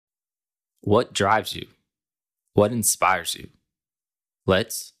What drives you? What inspires you?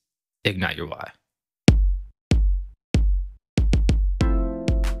 Let's ignite your why.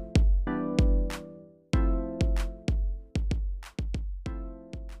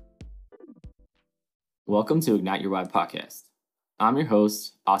 Welcome to Ignite Your Why podcast. I'm your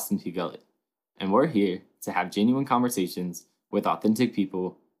host, Austin P. Gullett, and we're here to have genuine conversations with authentic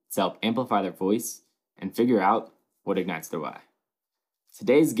people to help amplify their voice and figure out what ignites their why.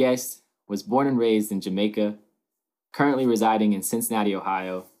 Today's guest was born and raised in Jamaica, currently residing in Cincinnati,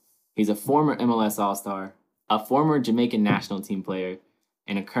 Ohio. He's a former MLS All-Star, a former Jamaican national team player,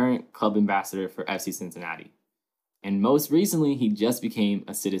 and a current club ambassador for FC Cincinnati. And most recently, he just became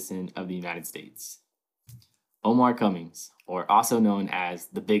a citizen of the United States. Omar Cummings, or also known as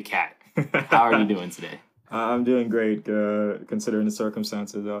the Big Cat. How are you doing today? I'm doing great, considering the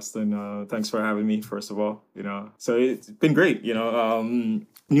circumstances, Austin. Thanks for having me, first of all. So it's been great.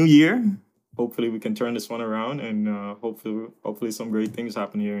 New year. Hopefully we can turn this one around, and hopefully some great things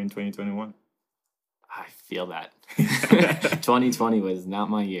happen here in 2021. I feel that. 2020 was not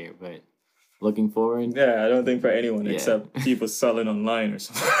my year, but looking forward. Yeah, I don't think for anyone except people selling online or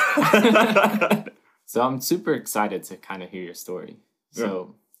something. So I'm super excited to kind of hear your story.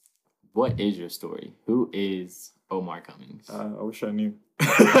 So what is your story? Who is Omar Cummings? I wish I knew.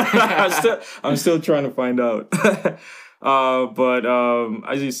 I'm still trying to find out. But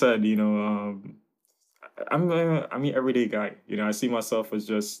as you said, I'm an everyday guy. I see myself as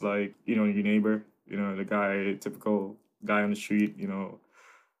just like, your neighbor, the guy, typical guy on the street,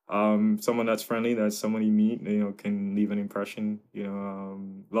 someone that's friendly, that's someone you meet, can leave an impression,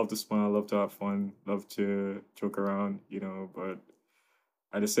 love to smile, love to have fun, love to joke around, but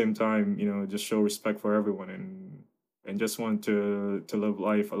at the same time, just show respect for everyone and just want to live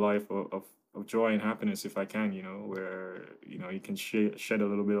a life of joy and happiness if I can, where, you can shed a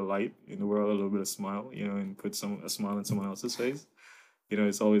little bit of light in the world, a little bit of smile, and put a smile on someone else's face.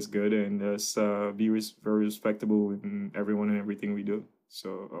 It's always good, and just be very respectable in everyone and everything we do. So,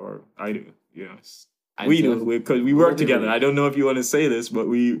 or I do, we do, because we work together. I don't know if you want to say this, but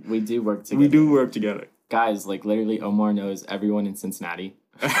we do work together. We do work together. Guys, like literally Omar knows everyone in Cincinnati.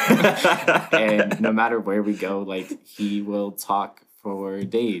 And no matter where we go, like he will talk for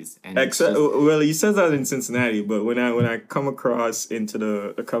days. And well, he says that in Cincinnati, but when I come across into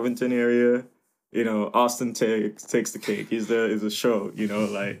the Covington area, Austin takes the cake. He's the show,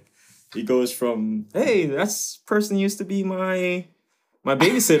 like he goes from, hey, that's person used to be my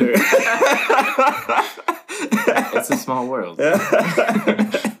babysitter. It's a small world.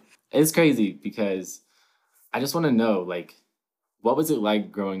 It's crazy because I just want to know, like, what was it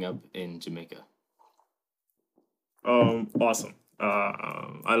like growing up in Jamaica? Awesome.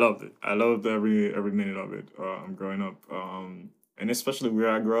 I loved it. I loved every minute of it. Growing up, and especially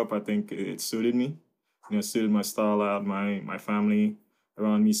where I grew up, I think it suited me. It suited my style out, my family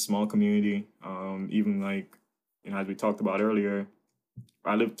around me, small community. Even like, as we talked about earlier,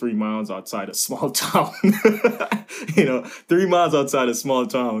 I live 3 miles outside a small town. 3 miles outside a small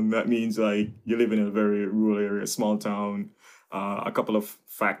town, that means like you live in a very rural area, small town, a couple of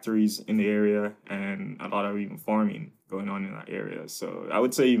factories in the area, and a lot of even farming going on in that area. So I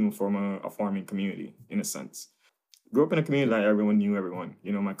would say even from a farming community, in a sense. Grew up in a community that everyone knew everyone.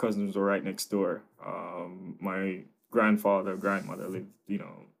 My cousins were right next door. My grandfather, grandmother lived,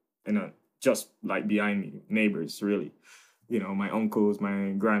 just like behind me, neighbors, really. My uncles,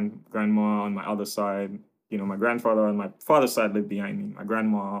 my grandma on my other side, my grandfather on my father's side lived behind me. My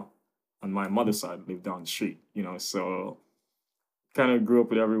grandma on my mother's side lived down the street, so kind of grew up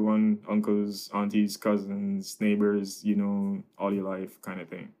with everyone, uncles, aunties, cousins, neighbors, all your life kind of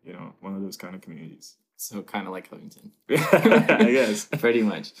thing, one of those kind of communities. So kind of like Covington. I guess. Pretty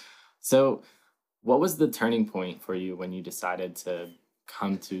much. So what was the turning point for you when you decided to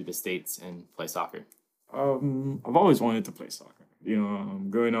come to the States and play soccer? I've always wanted to play soccer.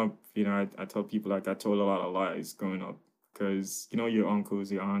 Growing up, I tell people like I told a lot of lies growing up because, your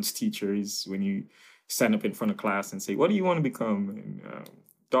uncles, your aunts, teachers, when you stand up in front of class and say, what do you want to become? And,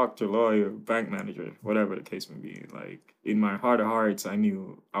 doctor, lawyer, bank manager, whatever the case may be. Like in my heart of hearts, I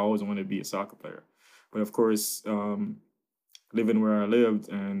knew I always wanted to be a soccer player. But of course, living where I lived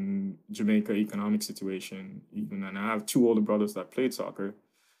and Jamaica economic situation, and I have 2 older brothers that played soccer.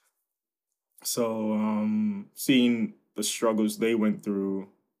 So seeing the struggles they went through,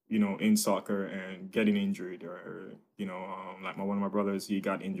 in soccer and getting injured or, like one of my brothers, he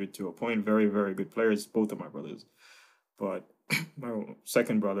got injured to a point, very, very good players, both of my brothers. But my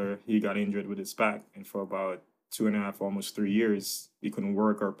second brother, he got injured with his back. And for about 2.5, almost 3 years, he couldn't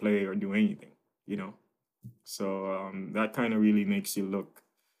work or play or do anything, So that kind of really makes you look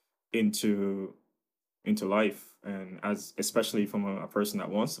into life, and as especially from a person that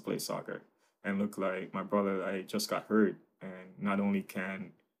wants to play soccer. And look, like my brother, I just got hurt, and not only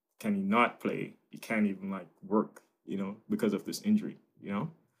can he not play, he can't even like work, because of this injury.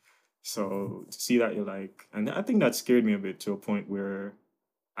 So to see that, you're like, and I think that scared me a bit to a point where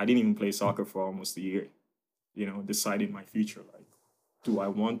I didn't even play soccer for almost a year, deciding my future. Like, do I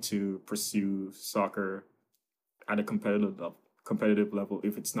want to pursue soccer at a competitive level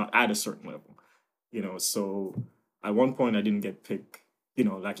if it's not at a certain level? So at one point I didn't get picked.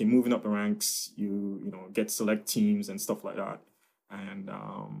 Like in moving up the ranks, you get select teams and stuff like that. And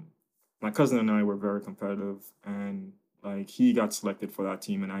my cousin and I were very competitive, and like he got selected for that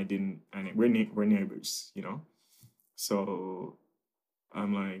team and I didn't, and we're neighbors. So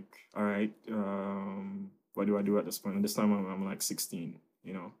I'm like, all right, what do I do at this point? And this time I'm like 16.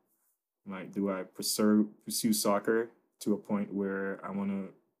 Like, do I pursue soccer to a point where I want to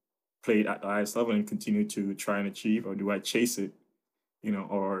play it at the highest level and continue to try and achieve, or do I chase it,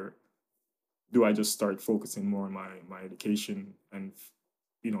 or do I just start focusing more on my education and,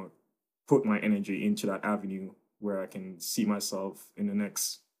 you know, put my energy into that avenue where I can see myself in the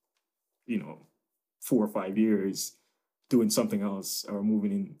next, 4 or 5 years doing something else or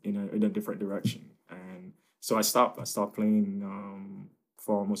moving in a different direction. And so I stopped. I stopped playing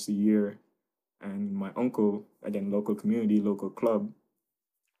for almost a year. And my uncle, again, local community, local club,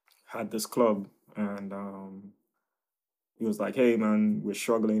 had this club, and he was like, "Hey, man, we're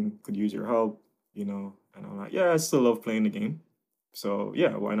struggling. Could use your help, And I'm like, "Yeah, I still love playing the game, so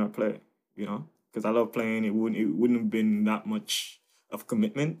yeah, why not play? Because I love playing. It wouldn't have been that much of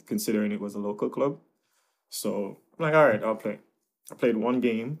commitment considering it was a local club. So I'm like, all right, I'll play. I played one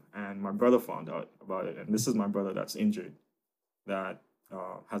game, and my brother found out about it. And this is my brother that's injured, that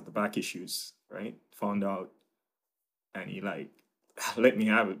has the back issues, right? Found out, and he like let me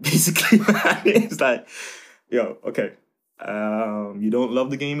have it basically. It's like, yo, okay, you don't love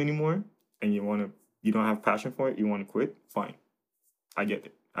the game anymore, and you don't have passion for it. You want to quit? Fine, I get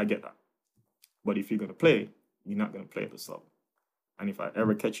it. I get that. But if you're gonna play, you're not gonna play at this level. And if I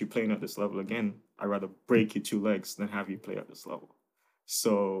ever catch you playing at this level again, I'd rather break your 2 legs than have you play at this level.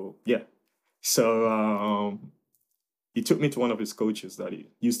 So yeah. So he took me to one of his coaches that he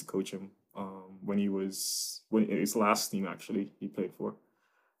used to coach him when his last team actually he played for,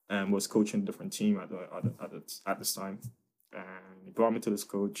 and was coaching a different team at this time. And he brought me to this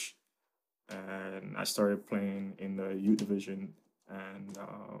coach, and I started playing in the youth division. And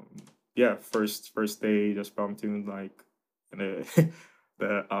yeah, first day just brought me to like, and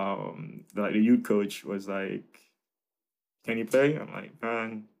the youth coach was like, "Can you play?" I'm like,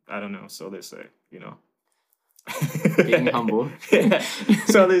 "Man, I don't know." So they say. Being humble. Yeah.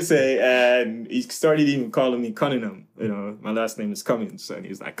 So they say, and he started even calling me Cunningham. My last name is Cummins, and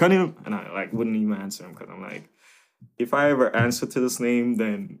he's like, "Cunningham," and I like wouldn't even answer him because I'm like, if I ever answer to this name,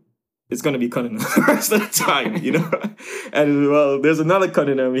 then it's gonna be Cunningham the rest of the time. And well, there's another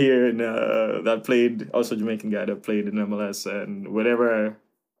Cunningham here that played, also Jamaican guy that played in MLS and whatever.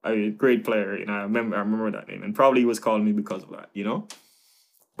 Great player, I remember that name, and probably he was calling me because of that.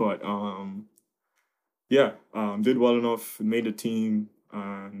 But yeah, did well enough, made the team,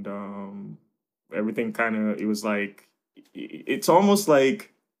 and everything kind of, it was like, it's almost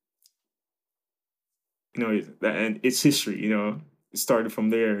like, and it's history. It started from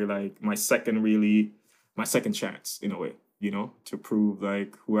there, like my second chance in a way, to prove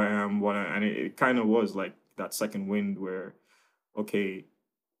like who I am, and it kind of was like that second wind where, okay,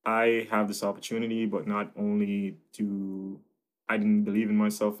 I have this opportunity, but not only I didn't believe in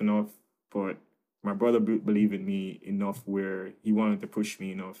myself enough, but my brother believed in me enough where he wanted to push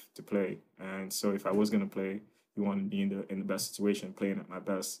me enough to play. And so if I was going to play, he wanted me in the best situation, playing at my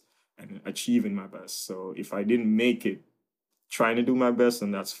best and achieving my best. So if I didn't make it trying to do my best, then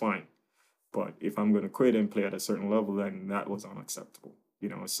that's fine. But if I'm going to quit and play at a certain level, then that was unacceptable.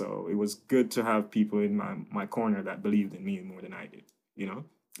 So it was good to have people in my corner that believed in me more than I did,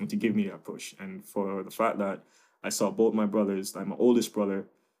 and to give me that push. And for the fact that I saw both my brothers, like my oldest brother,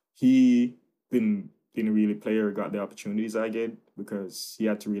 he didn't really play or got the opportunities I get because he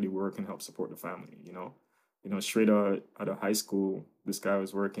had to really work and help support the family. Straight out of high school, this guy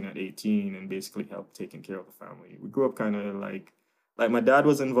was working at 18 and basically helped taking care of the family. We grew up kind of like my dad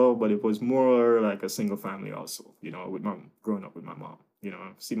was involved, but it was more like a single family also, with growing up with my mom.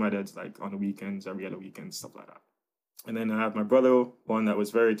 See my dad's like on the weekends, every other weekend, stuff like that. And then I have my brother, one that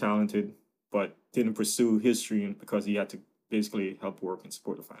was very talented, but didn't pursue his dream because he had to basically help work and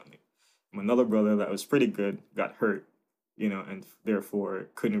support the family. Another brother that was pretty good got hurt, and therefore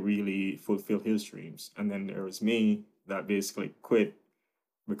couldn't really fulfill his dreams. And then there was me that basically quit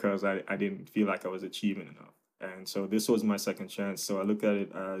because I didn't feel like I was achieving enough. And so this was my second chance. So I look at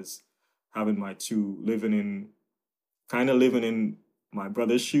it as having my two living in my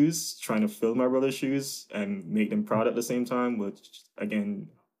brother's shoes, trying to fill my brother's shoes and make them proud at the same time, but again,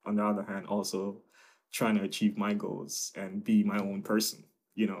 on the other hand, also trying to achieve my goals and be my own person,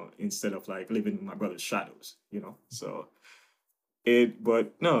 instead of like living in my brother's shadows. So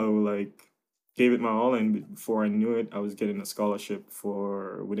but no, like gave it my all, and before I knew it, I was getting a scholarship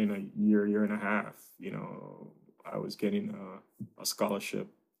for within a year and a half. I was getting a scholarship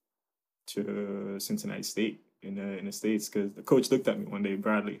to Cincinnati State in the States, because the coach looked at me one day,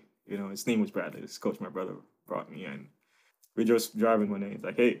 Bradley. His name was Bradley. This coach my brother brought me, and we're just driving one day. He's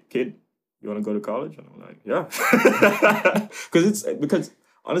like, "Hey, kid, you want to go to college?" And I'm like, "Yeah," because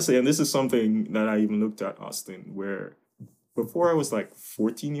honestly, and this is something that I even looked at, Austin, where before I was like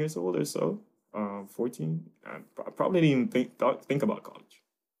 14 years old or so, 14, I probably didn't even think about college.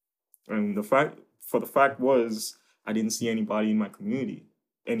 And the fact was, I didn't see anybody in my community,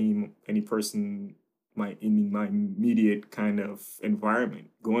 any person in my immediate kind of environment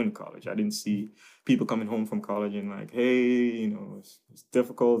going to college. I didn't see people coming home from college and like, hey, it's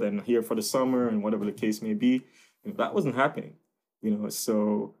difficult and here for the summer and whatever the case may be. That wasn't happening.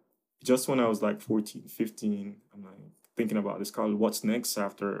 So just when I was like 14, 15, I'm like thinking about this college, what's next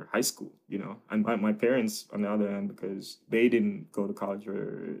after high school, And my parents, on the other hand, because they didn't go to college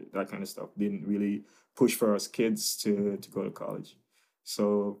or that kind of stuff, didn't really push for us kids to go to college.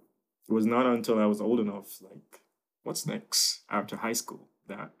 So it was not until I was old enough, like, what's next after high school,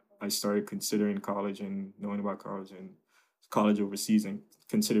 that I started considering college and knowing about college and college overseas and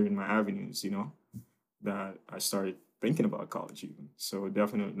considering my avenues, that I started thinking about college even. So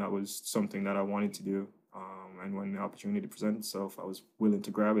definitely that was something that I wanted to do. And when the opportunity presented itself, I was willing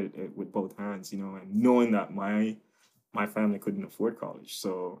to grab it with both hands, and knowing that my family couldn't afford college.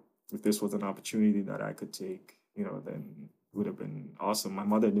 So if this was an opportunity that I could take, then it would have been awesome. My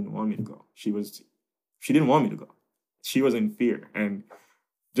mother didn't want me to go. She didn't want me to go. She was in fear, and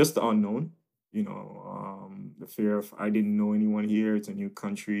just the unknown, the fear of I didn't know anyone here. It's a new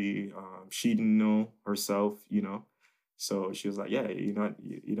country. She didn't know herself. So she was like, "Yeah, I'm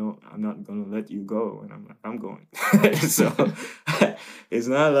not gonna let you go," and I'm like, "I'm going." So it's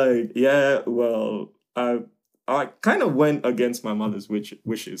not like, yeah, well, I kind of went against my mother's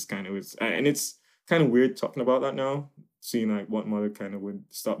wishes, kind of, and it's kind of weird talking about that now, seeing like what mother kind of would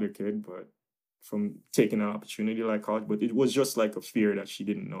stop their kid, but from taking an opportunity like college, but it was just like a fear that she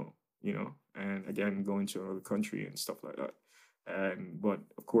didn't know, and again, going to another country and stuff like that. But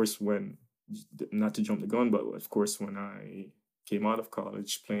of course, not to jump the gun, but of course, when I came out of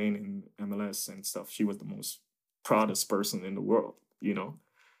college playing in MLS and stuff, she was the most proudest person in the world.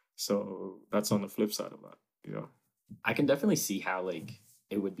 So that's on the flip side of that. I can definitely see how like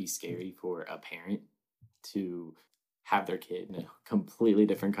it would be scary for a parent to have their kid in a completely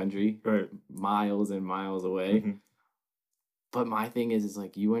different country, right, miles and miles away. Mm-hmm. But my thing is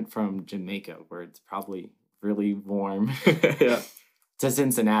like you went from Jamaica, where it's probably really warm, yeah, to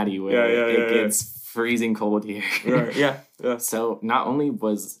Cincinnati, where it gets freezing cold here. Right. Yeah. So not only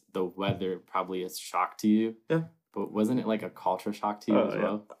was the weather probably a shock to you, but wasn't it like a culture shock to you as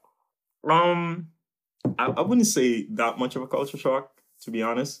well? I wouldn't say that much of a culture shock, to be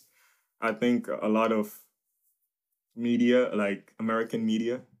honest. I think a lot of media, like American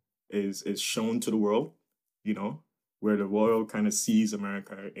media, is shown to the world, where the world kind of sees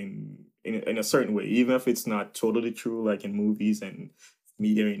America in a certain way, even if it's not totally true, like in movies and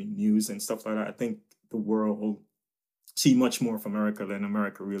media and news and stuff like that. I think the world see much more of America than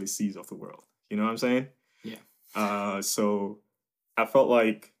America really sees of the world. You know what I'm saying? Yeah. So I felt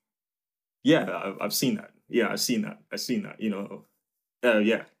like, yeah, I've seen that. Yeah, I've seen that.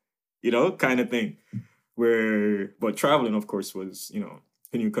 Yeah, kind of thing. But traveling, of course, was,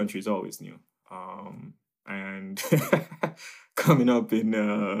 a new country is always new. And coming up in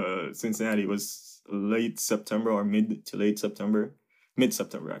Cincinnati was late September or mid to late September.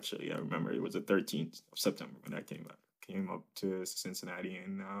 Mid-September, actually. I remember it was the 13th of September when I came up to Cincinnati,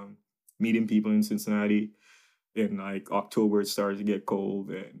 and meeting people in Cincinnati. In like October, it started to get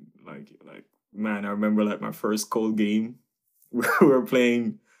cold, and like man, I remember like my first cold game. We were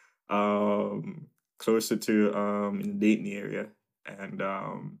playing closer to in the Dayton area, and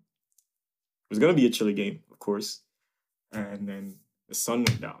it was gonna be a chilly game, of course. And then the sun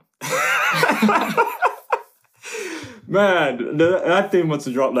went down. Man, that thing must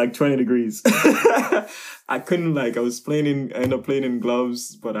have dropped like 20 degrees. I couldn't I ended up playing in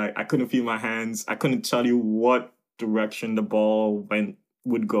gloves, but I couldn't feel my hands. I couldn't tell you what direction the ball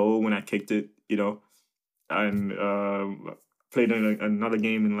would go when I kicked it, And played in another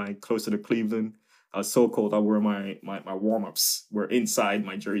game in like closer to Cleveland. I was so cold. I wore my warm-ups were inside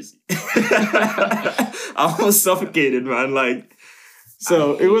my jersey. I almost suffocated, man. Like,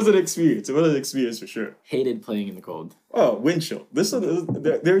 so it was an experience. It was an experience for sure. Hated playing in the cold. Oh, wind chill. There's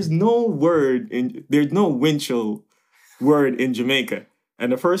no wind chill word in Jamaica.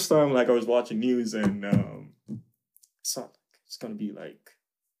 And the first time, like, I was watching news and saw it's gonna be like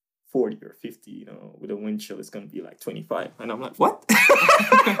 40 or 50, you know, with a wind chill, it's gonna be like 25. And I'm like, what?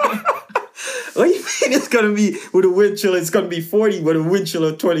 What do you mean it's gonna be with a wind chill? It's gonna be 40 with a wind chill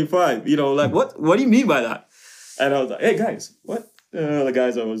of 25. You know, like what do you mean by that? And I was like, hey guys, what? The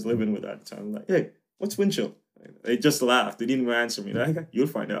guys I was living with at the time, like, hey, what's wind chill? They just laughed. They didn't even answer me. Like, you'll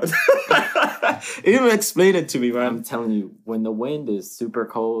find out. They didn't even explain it to me, man. I'm telling you, when the wind is super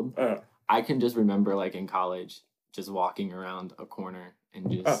cold, I can just remember, like, in college, just walking around a corner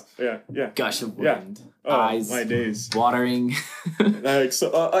and just gush of wind. Yeah. Eyes, my days. Watering. Like,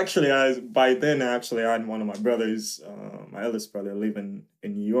 so actually, by then, I had one of my brothers, my eldest brother, living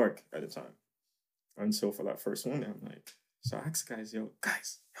in New York at the time. And so for that first one, I'm like, so I asked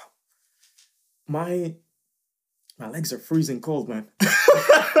guys, my legs are freezing cold, man.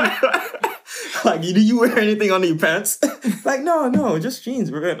 Like, do you wear anything under your pants? Like, no, just jeans.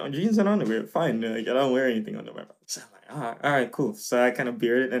 Jeans and underwear, fine. Like, I don't wear anything under my pants. So I'm like, all right, cool. So I kind of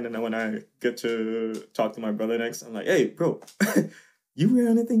beard it, and then when I get to talk to my brother next, I'm like, hey, bro, you wear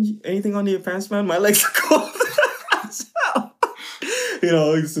anything under your pants, man? My legs are cold. You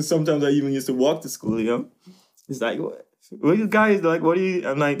know, so sometimes I even used to walk to school, you know? It's like, what you guys, like, what do you,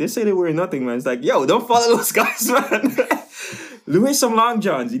 I'm like, they say they wear nothing, man. It's like, yo, don't follow those guys, man. Wear some long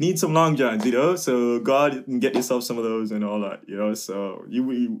johns. You need some long johns, you know? So go out and get yourself some of those and all that, you know? So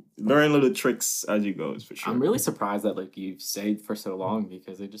you learn little tricks as you go, for sure. I'm really surprised that, like, you've stayed for so long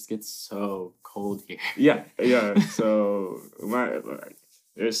because it just gets so cold here. Yeah. So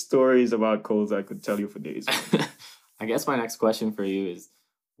there's stories about colds I could tell you for days. I guess my next question for you is,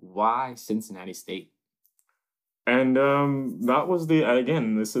 why Cincinnati State? And that was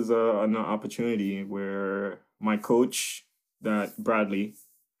this is an opportunity where my coach, Bradley,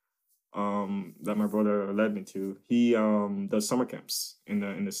 that my brother led me to, he does summer camps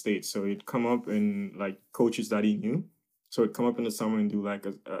in the States. So he'd come up and like coaches that he knew. So he'd come up in the summer and do like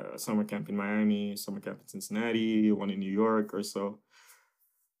a summer camp in Miami, summer camp in Cincinnati, one in New York or so.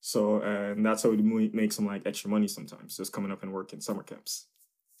 So, and that's how he makes some like extra money sometimes, just coming up and working summer camps.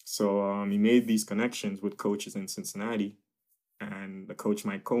 So he made these connections with coaches in Cincinnati, and the coach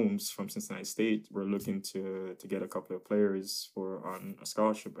Mike Combs from Cincinnati State were looking to get a couple of players on a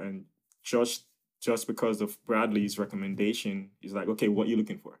scholarship. And just because of Bradley's recommendation, he's like, okay, what are you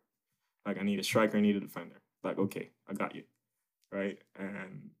looking for? Like, I need a striker, I need a defender. Like, okay, I got you, right?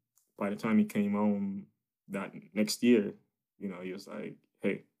 And by the time he came home that next year, you know, he was like,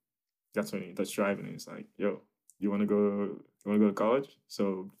 hey, that's when that's driving. And he's like, yo, you want to go to college?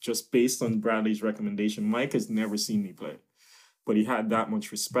 So just based on Bradley's recommendation, Mike has never seen me play, but he had that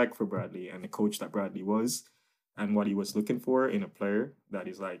much respect for Bradley and the coach that Bradley was and what he was looking for in a player, that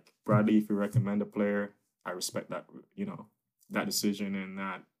he's like, Bradley, if you recommend a player, I respect that, you know, that decision and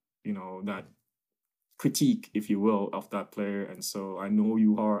that, you know, that critique, if you will, of that player. And so I know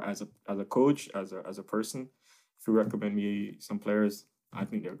you are as a coach, as a person. If you recommend me some players, I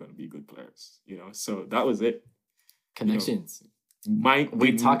think they're going to be good players, you know. So that was it. Connections. You know,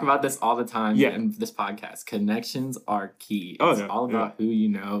 we talk about this all the time Yeah. in this podcast. Connections are key. Oh, It's yeah, all about who you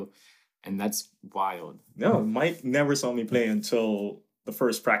know, and that's wild. No, Mike never saw me play until the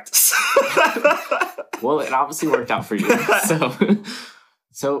first practice. Well, it obviously worked out for you.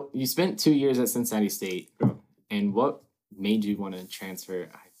 So you spent 2 years at Cincinnati State, and what made you want to transfer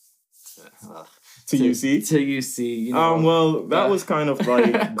to UC? To UC, you know. Well, that was kind of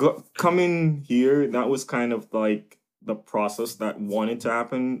like coming here. That was kind of like the process that wanted to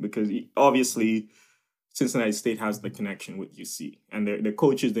happen, because obviously Cincinnati State has the connection with UC, and the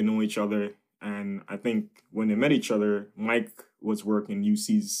coaches, they know each other. And I think when they met each other, Mike was working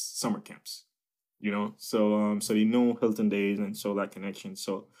UC's summer camps, you know, so they know Hilton Days, and so that connection.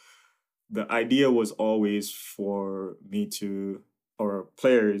 So the idea was always for me to, or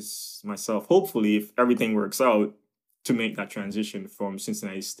players, myself, hopefully, if everything works out, to make that transition from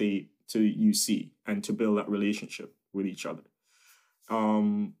Cincinnati State to UC and to build that relationship with each other.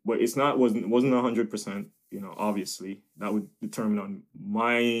 But wasn't 100%, you know, obviously. That would determine on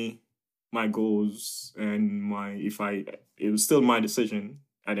my goals and it was still my decision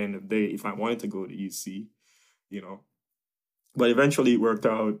at the end of the day if I wanted to go to UC, you know. But eventually it worked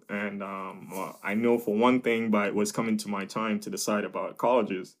out, and I know for one thing, but it was coming to my time to decide about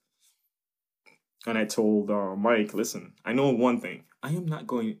colleges. And I told Mike, listen, I know one thing. I am not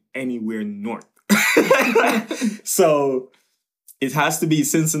going anywhere north. So it has to be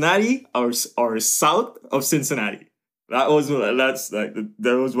Cincinnati or south of Cincinnati. Those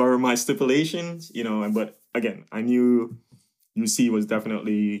were my stipulations, but again, I knew UC was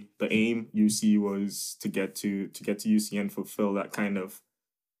definitely the aim. UC was to get to UC and fulfill that kind of,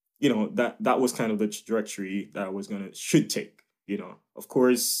 that was kind of the trajectory that I was should take. Of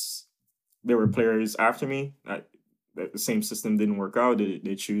course, there were players after me that the same system didn't work out.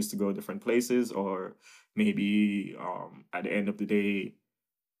 They choose to go different places, or maybe at the end of the day,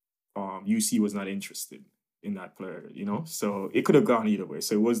 UC was not interested in that player, So it could have gone either way.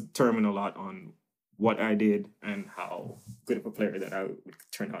 So it was determined a lot on what I did and how good of a player that I would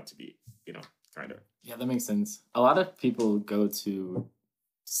turn out to be, kind of. Yeah, that makes sense. A lot of people go to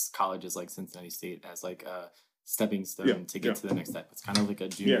colleges like Cincinnati State as like a stepping stone to get to the next step. It's kind of like a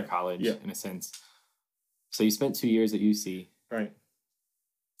junior college in a sense. So you spent 2 years at UC. Right.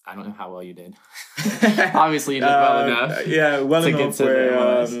 I don't know how well you did. Obviously, you did well enough. Yeah, well enough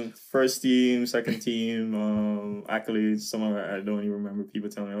where first team, second team, accolades. Some of it I don't even remember. People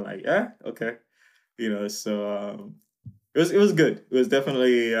telling me like, yeah, okay, So it was good. It was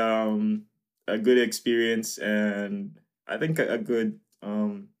definitely a good experience, and I think a good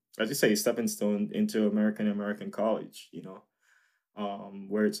as you say, stepping stone into American college.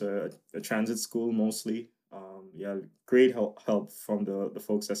 Where it's a transit school mostly. Great help from the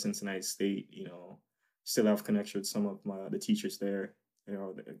folks at Cincinnati State. Still have connection with some of the teachers there.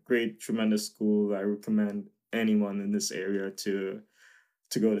 Great, tremendous school. I recommend anyone in this area to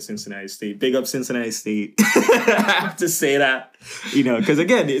go to Cincinnati State. Big up Cincinnati State. I have to say that, because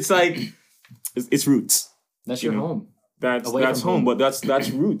again, it's like it's roots. That's your home. That's home, but that's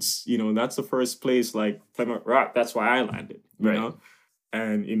roots. That's the first place, like Plymouth Rock. That's why I landed. You know.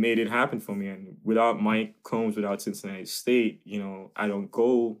 And it made it happen for me. And without Mike Combs, without Cincinnati State, I don't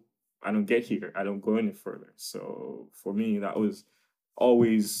get here. I don't go any further. So for me, that was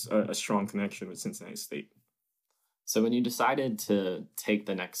always a strong connection with Cincinnati State. So when you decided to take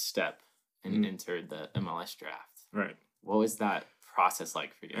the next step and enter the MLS draft, right? What was that process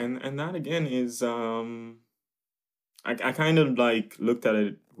like for you? And that again is I kind of like looked at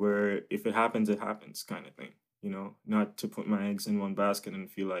it where if it happens, it happens kind of thing. Not to put my eggs in one basket and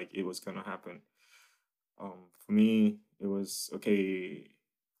feel like it was going to happen. For me, it was, okay,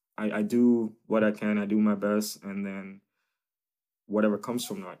 I do what I can, I do my best, and then whatever comes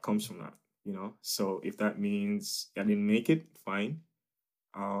from that, So if that means I didn't make it, fine.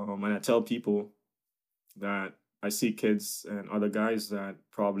 And I tell people that I see kids and other guys that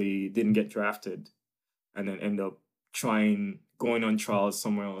probably didn't get drafted and then end up going on trials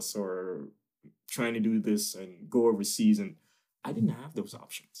somewhere else or trying to do this and go overseas, and I didn't have those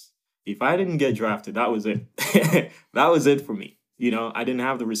options. If I didn't get drafted, that was it. That was it for me. I didn't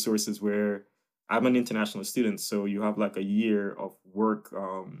have the resources where I'm an international student, so you have like a year of work.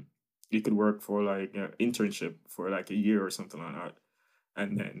 You could work for like an internship for like a year or something like that.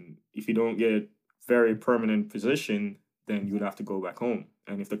 And then if you don't get very permanent position, then you'd have to go back home.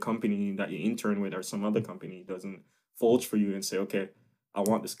 And if the company that you intern with or some other company doesn't forge for you and say, okay, I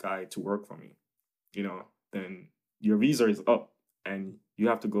want this guy to work for me, then your visa is up and you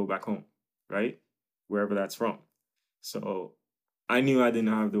have to go back home, right? Wherever that's from. So I knew I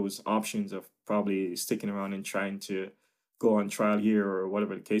didn't have those options of probably sticking around and trying to go on trial here or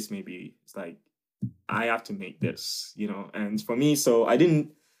whatever the case may be. It's like, I have to make this, and for me, so I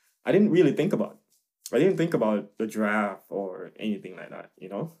didn't really think about it. I didn't think about the draft or anything like that,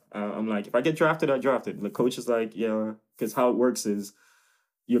 I'm like, if I get drafted, I drafted. The coach is like, yeah, because how it works is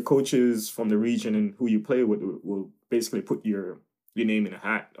your coaches from the region and who you play with will basically put your name in a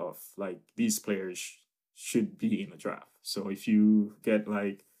hat of like, these players should be in the draft. So if you get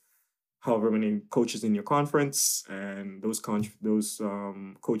like however many coaches in your conference, and those coaches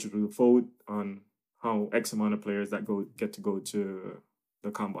will vote on how X amount of players that get to go to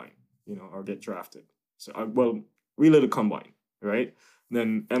the combine, or get drafted. So really the combine, right?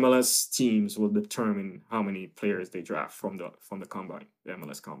 Then MLS teams will determine how many players they draft from the combine, the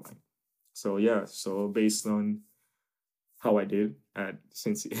MLS combine. So based on how I did at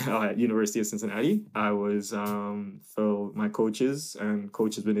University of Cincinnati, I was for my coaches and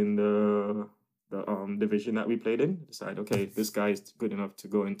coaches within the division that we played in decide, okay, this guy is good enough to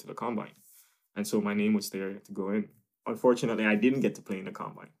go into the combine, and so my name was there to go in. Unfortunately, I didn't get to play in the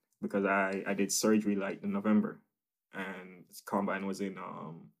combine because I did surgery like in November, and the combine was in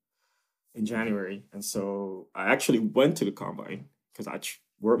January, and so I actually went to the combine because I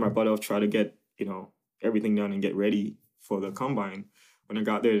worked my butt off, try to get everything done and get ready for the combine. When I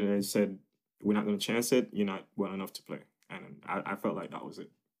got there, they said, we're not going to chance it. You're not well enough to play. And I felt like that was it.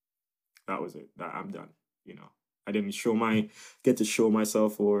 That was it. That I'm done. You know, I didn't get to show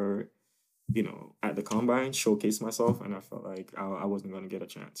myself or, you know, at the combine, showcase myself, and I felt like I wasn't going to get a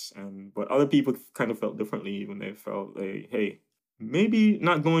chance. But other people kind of felt differently when they felt like, hey, maybe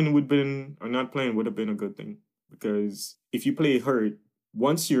not going would been or not playing would have been a good thing, because if you play hurt,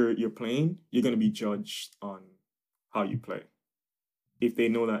 once you're playing, you're going to be judged on how you play. If they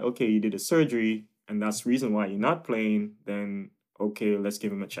know that, okay, you did a surgery and that's the reason why you're not playing, then okay, let's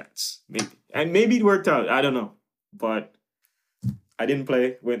give him a chance. Maybe it worked out. I don't know, but I didn't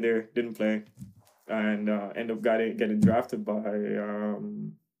play. Went there, didn't play, and ended up getting drafted by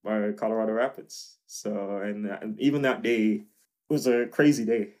Colorado Rapids. So and even that day was a crazy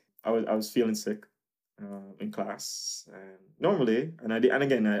day. I was feeling sick in class, and normally, and I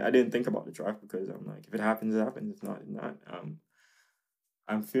didn't think about the draft because I'm like, if it happens, it happens. If not, it's not.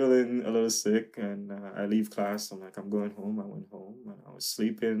 I'm feeling a little sick, and I leave class. I'm like, I'm going home. I went home, and I was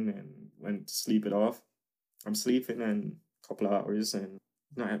sleeping, and went to sleep it off. I'm sleeping, and a couple of hours, and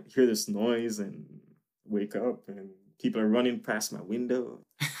I hear this noise, and wake up, and people are running past my window.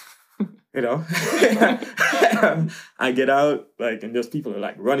 You know, I get out, like, and just people are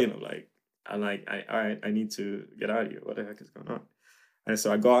like running. All right, I need to get out of here. What the heck is going on? And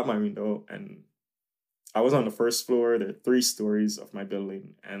so I go out my window, and I was on the first floor. There are 3 stories of my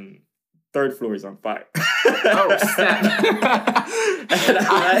building, and third floor is on fire. Oh, snap.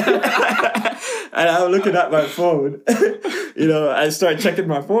 And I'm looking at my phone. You know, I start checking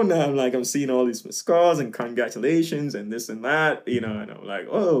my phone now. I'm seeing all these missed calls and congratulations and this and that. You know, and I'm like,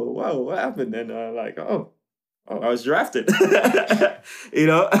 oh, wow, what happened? And I'm like, oh, I was drafted. You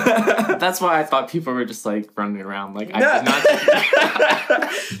know? That's why I thought people were just like running around. Like, I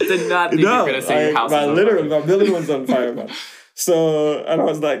did not think you were going to say your house my building was on fire, man. So, and I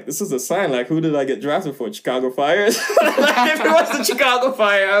was like, this is a sign. Like, who did I get drafted for? Chicago Fires? Like, if it was the Chicago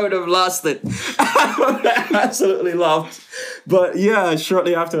Fire, I would have lost it. I would have absolutely lost. But yeah,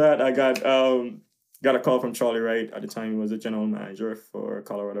 shortly after that, I got a call from Charlie Wright. At the time, he was a general manager for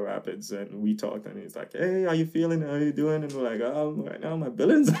Colorado Rapids. And we talked, and he's like, hey, how you feeling? How you doing? And we're like, right now my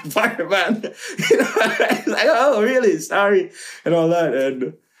building's on fire, man. You know, he's like, oh, really? Sorry. And all that.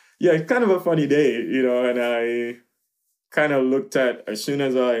 And yeah, it's kind of a funny day, you know, and I kind of looked at, as soon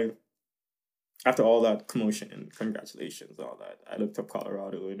as after all that commotion and congratulations, all that, I looked up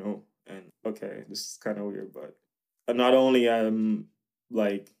Colorado, you know, and okay, this is kind of weird, but not only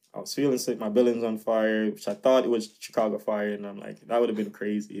like, I was feeling sick, my building's on fire, which I thought it was Chicago Fire, and I'm like, that would have been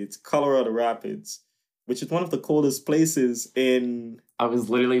crazy. It's Colorado Rapids, which is one of the coldest places in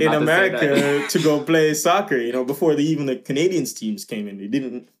America to go play soccer, you know, before even the Canadians teams came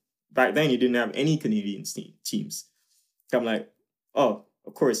in. Back then you didn't have any Canadian teams. I'm like, oh,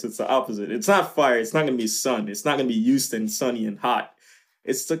 of course, it's the opposite. It's not fire. It's not going to be sun. It's not going to be Houston, sunny and hot.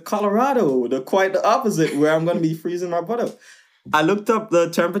 It's the Colorado, quite the opposite, where I'm going to be freezing my butt up. I looked up the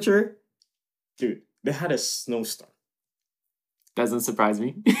temperature. Dude, they had a snowstorm. Doesn't surprise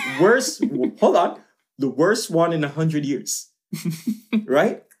me. Hold on. The worst one in 100 years.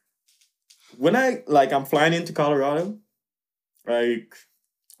 Right? When I'm flying into Colorado, like,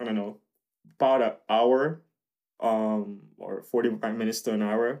 I don't know, about an hour, or 45 minutes to an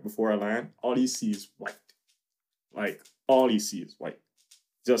hour before I land, all you see is white. Like, all you see is white.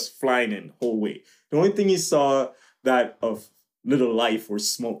 Just flying in whole way. The only thing you saw that of little life were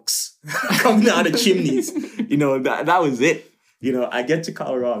smokes coming out of chimneys. You know, that was it. You know, I get to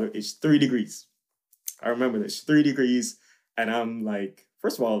Colorado, it's 3 degrees. I remember this, 3 degrees, and I'm like,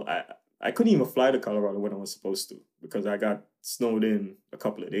 first of all, I couldn't even fly to Colorado when I was supposed to, because I got snowed in a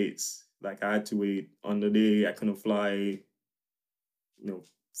couple of days. Like, I had to wait on the day. I couldn't fly. You know,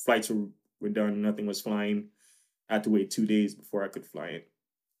 flights were done. Nothing was flying. I had to wait 2 days before I could fly in.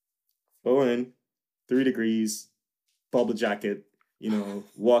 Flew in, 3 degrees, bubble jacket, you know,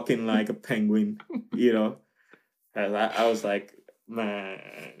 walking like a penguin, you know. And I was like, man,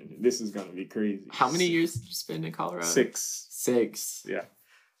 this is going to be crazy. How many years did you spend in Colorado? 6. 6. Yeah.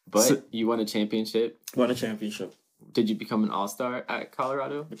 But you won a championship? Won a championship. Did you become an all-star at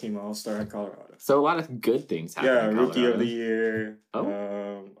Colorado? Became an all-star at Colorado. So a lot of good things happened in Colorado. Rookie of the year.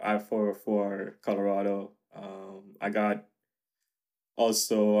 Oh. For Colorado. I got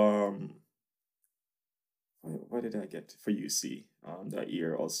also, what did I get for UC that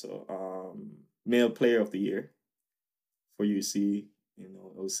year also? Male Player of the Year for UC, you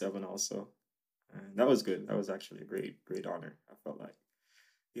know, 07 also. And that was good. That was actually a great honor. I felt like,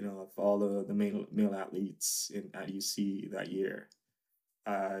 you know, of all the male athletes at UC that year,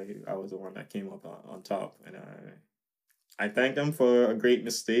 I was the one that came up on top, and I I thank them for a great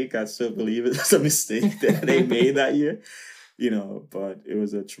mistake. I still believe it's a mistake that they made that year, but it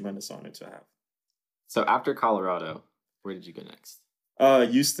was a tremendous honor to have. So after Colorado, where did you go next?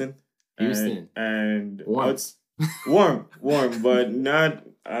 Houston. Houston. And warm. warm, but not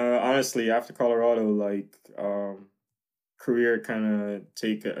honestly after Colorado, like career kind of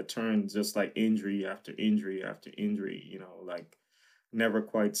take a turn, just like injury after injury after injury, like never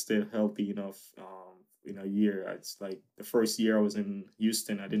quite stayed healthy enough in a year. It's like the first year I was in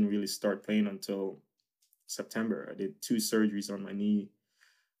Houston, I didn't really start playing until September. I did 2 surgeries on my knee,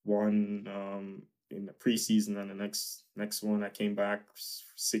 one in the preseason, and the next one I came back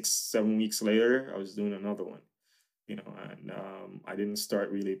 6-7 weeks later. I was doing another one, and I didn't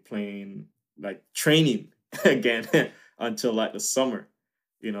start really playing, like training again until like the summer,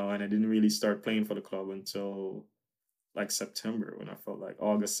 and I didn't really start playing for the club until like September, when I felt like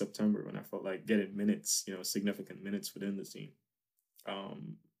August, September, when I felt like getting minutes, significant minutes within the team.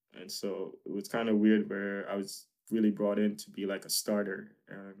 And so it was kind of weird where I was really brought in to be like a starter,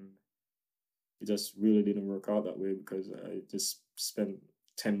 and it just really didn't work out that way because I just spent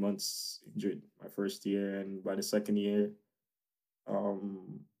 10 months injured my first year, and by the second year,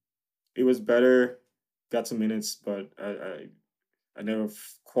 um, it was better, got some minutes, but I never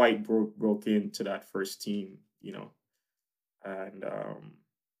quite broke into that first team, and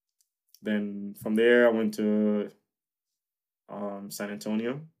then from there I went to San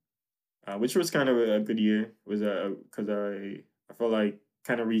Antonio, which was kind of a good year. It was because I felt like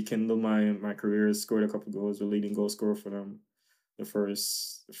kind of rekindled my career. Scored a couple goals, the leading goal scorer for them. The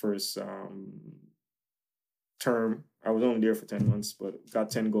first term, I was only there for 10 months, but got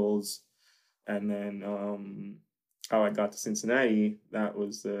 10 goals. And then how I got to Cincinnati, that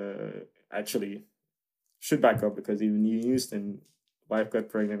was actually should back up because even in Houston, wife got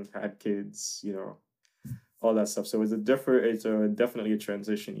pregnant, had kids, all that stuff. So it's definitely a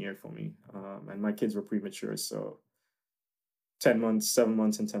transition year for me. And my kids were premature, so 10 months, 7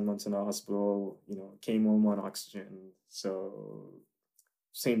 months, and 10 months in the hospital. Came home on oxygen. So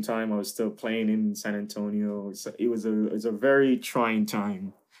same time I was still playing in San Antonio. So it was a very trying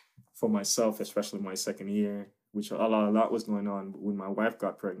time for myself, especially my second year, which a lot was going on when my wife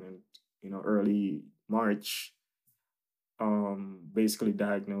got pregnant. Early March. Basically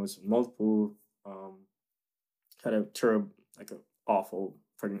diagnosed with multiple. Had a terrible, like an awful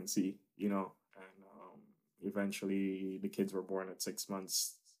pregnancy, and eventually the kids were born at 6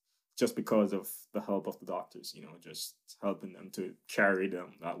 months, just because of the help of the doctors, just helping them to carry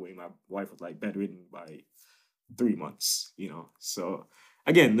them. That way, my wife was like bedridden by 3 months, So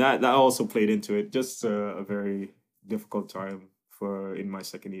again, that also played into it. Just a very difficult time in my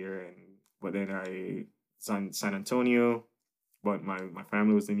second year, but then I signed San Antonio, but my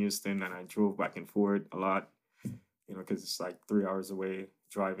family was in Houston, and I drove back and forth a lot, because it's like 3 hours away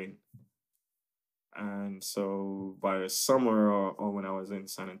driving. And so by the summer, or when I was in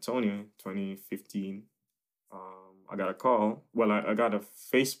San Antonio, 2015, I got a call. Well, I got a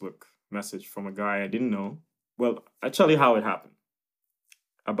Facebook message from a guy I didn't know. Well, I tell you how it happened.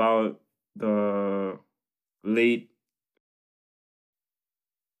 About the late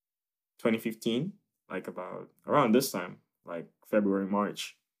 2015, like about around this time, like February,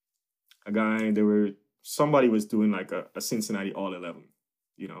 March, somebody was doing like a Cincinnati All 11,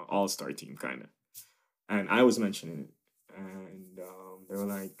 all-star team kind of. And I was mentioning it. And they were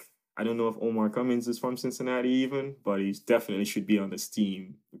like, I don't know if Omar Cummins is from Cincinnati even, but he definitely should be on this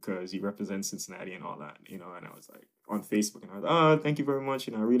team because he represents Cincinnati and all that, And I was like, on Facebook, and I was like, oh, thank you very much.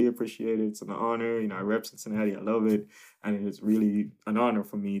 I really appreciate it. It's an honor. I rep Cincinnati. I love it. And it is really an honor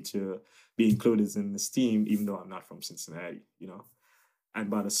for me to be included in this team, even though I'm not from Cincinnati, And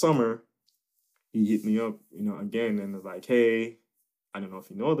by the summer, he hit me up, again, and was like, hey, I don't know if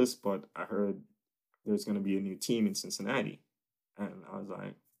you know this, but I heard there's going to be a new team in Cincinnati. And I was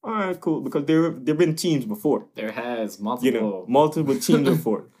like, all right, cool. Because there've been teams before. There has multiple. Multiple teams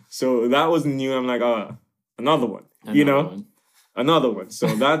before. So that was new. I'm like, another one, another one. So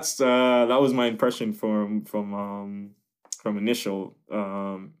that was my impression from initial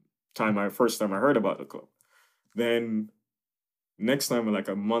first time I heard about the club. Then next time, like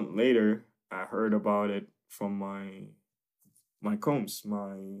a month later, I heard about it from my Combs,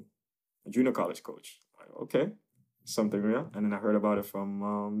 my junior college coach. Like, okay, something real. And then I heard about it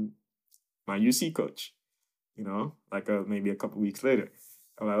from my UC coach, like maybe a couple weeks later.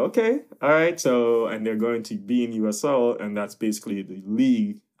 I'm like, okay, all right. So, and they're going to be in USL, and that's basically the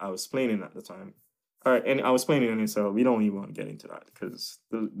league I was playing in at the time. All right, and I was playing in NSL. We don't even want to get into that because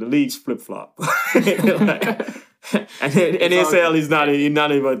the leagues flip-flop. And NSL is not even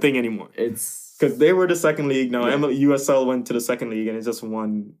a thing anymore. It's because they were the second league. Now Yeah. USL went to the second league, and it's just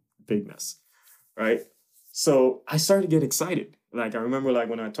one big mess, right? So I started to get excited. Like I remember, like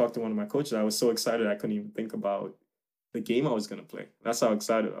when I talked to one of my coaches, I was so excited I couldn't even think about the game I was gonna play. That's how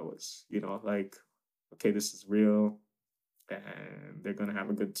excited I was. Like, okay, this is real, and they're gonna have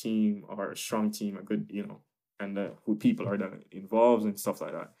a good team or a strong team, a good, and who people are that involved and stuff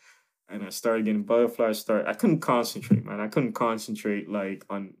like that. And I started getting butterflies. I couldn't concentrate, man. I couldn't concentrate like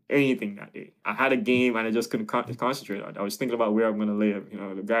on anything that day. I had a game and I just couldn't concentrate on it. I was thinking about where I'm gonna live.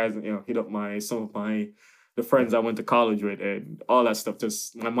 The guys, hit up some of the friends I went to college with and all that stuff.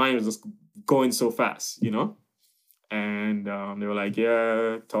 Just my mind was just going so fast, And they were like,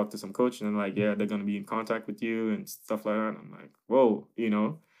 yeah, talk to some coach. And like, yeah, they're gonna be in contact with you and stuff like that. And I'm like, whoa,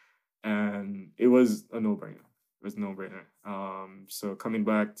 And it was a no-brainer. It was a no-brainer. So coming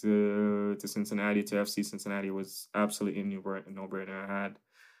back to Cincinnati, to FC Cincinnati, was absolutely a no-brainer. I had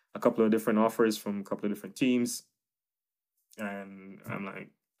a couple of different offers from a couple of different teams, and I'm like,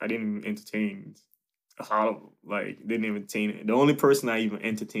 I didn't even entertain. Didn't even entertain it. The only person I even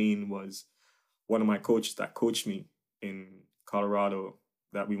entertained was one of my coaches that coached me in Colorado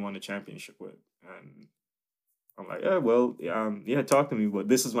that we won the championship with, and I'm like, yeah, talk to me, but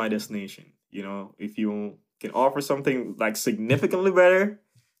this is my destination. If you can offer something like significantly better,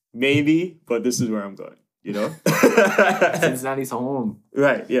 maybe, but this is where I'm going, Cincinnati's home.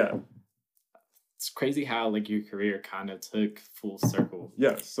 Right, yeah. It's crazy how like your career kind of took full circle.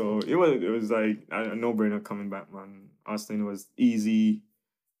 Yeah, so it was like a no-brainer coming back, man. Austin was easy.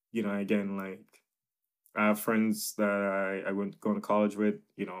 Again, like I have friends that I went going to college with,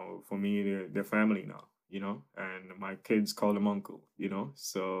 for me, they're family now, and my kids call them uncle,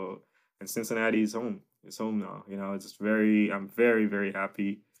 so, and Cincinnati is home. It's home now, I'm very, very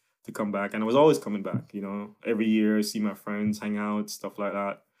happy to come back. And I was always coming back, every year, see my friends, hang out, stuff like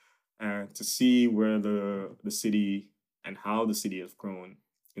that. And to see where the city and how the city has grown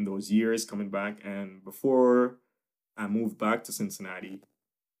in those years coming back. And before I moved back to Cincinnati,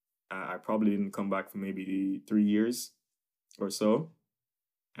 I probably didn't come back for maybe 3 years or so.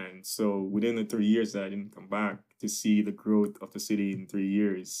 And so within the 3 years that I didn't come back, to see the growth of the city in 3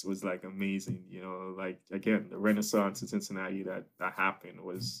 years was like amazing. Like again, the renaissance in Cincinnati that happened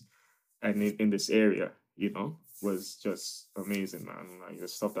was, and in this area, was just amazing, man. Like the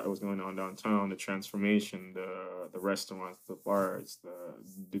stuff that was going on downtown, the transformation, the restaurants, the bars,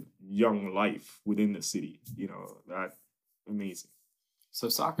 the young life within the city, that amazing. So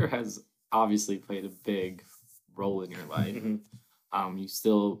soccer has obviously played a big role in your life. Mm-hmm. You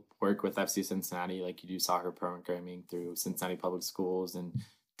still work with FC Cincinnati, like you do soccer programming through Cincinnati Public Schools and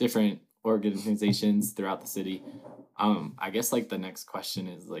different organizations throughout the city. I guess like the next question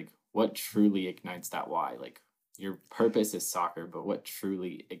is like, what truly ignites that why? Like your purpose is soccer, but what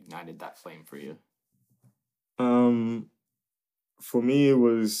truly ignited that flame for you? For me, it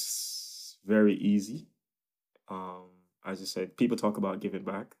was very easy. As I said, people talk about giving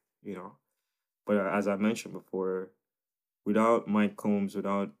back, but as I mentioned before, without Mike Combs,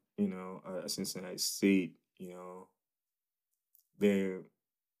 without Cincinnati State, there,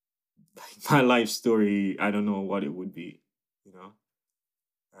 my life story, I don't know what it would be,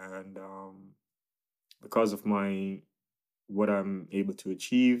 and because of what I'm able to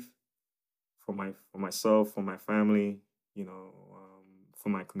achieve for myself, for my family, for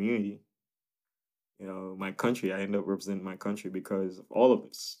my community, my country, I end up representing my country because of all of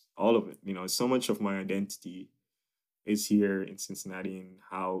this, all of it. So much of my identity is here in Cincinnati and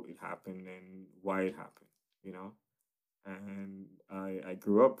how it happened and why it happened, And I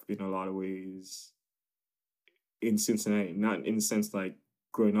grew up in a lot of ways in Cincinnati, not in the sense like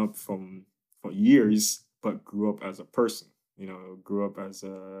growing up for years, but grew up as a person, grew up as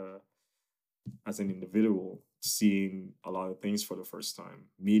an individual, seeing a lot of things for the first time,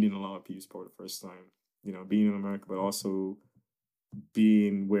 meeting a lot of people for the first time, being in America, but also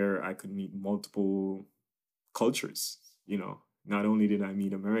being where I could meet multiple cultures. Not only did I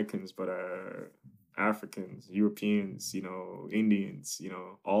meet Americans, but Africans, Europeans, Indians,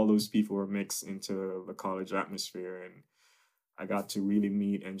 all those people were mixed into the college atmosphere, and I got to really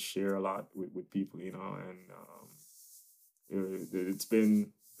meet and share a lot with people, and it's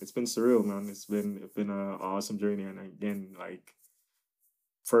been surreal, man. It's been an awesome journey, and again, like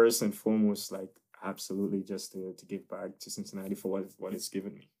first and foremost, like absolutely just to give back to Cincinnati for what it's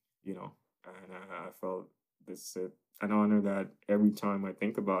given me, and I felt this an honor that every time I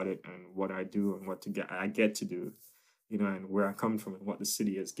think about it and what I do and I get to do, and where I come from and what the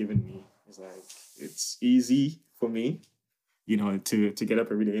city has given me is like it's easy for me, to get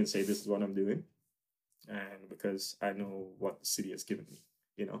up every day and say this is what I'm doing, and because I know what the city has given me,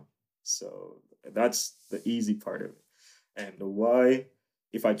 So that's the easy part of it. And the why,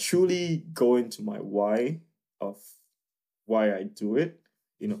 if I truly go into my why of why I do it,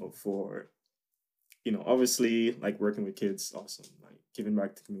 for obviously, like working with kids, awesome. Like giving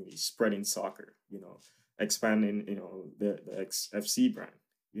back to community, spreading soccer, expanding, the XFC brand,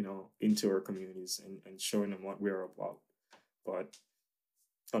 into our communities and showing them what we're about. But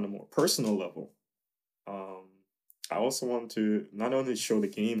on a more personal level, um, I also want to not only show the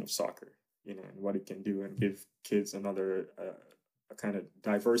game of soccer, and what it can do, and give kids another, a kind of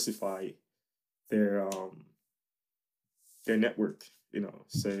diversify their um their network.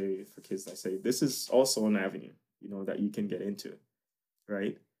 Say for kids, I say this is also an avenue, that you can get into,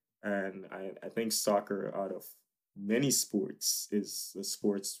 right? And I think soccer, out of many sports, is the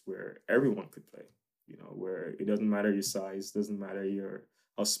sports where everyone could play. Where it doesn't matter your size, doesn't matter your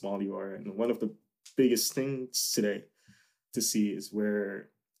how small you are. And one of the biggest things today to see is where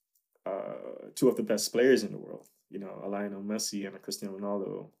two of the best players in the world, a Lionel Messi and a Cristiano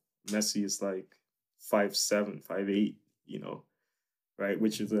Ronaldo. Messi is like 5'7", 5'8", right?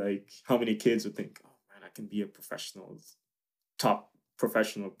 Which is like how many kids would think, oh man, I can be a top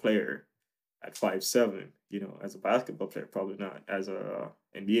professional player at 5'7". As a basketball player, probably not. As a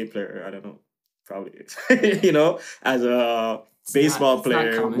NBA player, I don't know, probably. As a baseball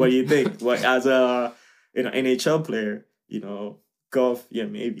player, what do you think? What as a NHL player, golf, yeah,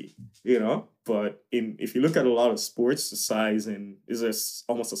 maybe. But if you look at a lot of sports, the size and is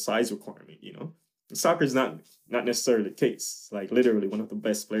almost a size requirement. Soccer is not necessarily the case. Like literally one of the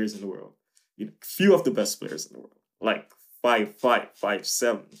best players in the world. Few of the best players in the world. Like 5'5",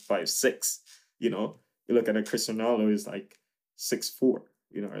 5'7", 5'6". You look at a Cristiano Ronaldo is like 6'4",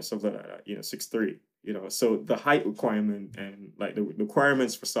 or something like that. 6'3". So the height requirement and like the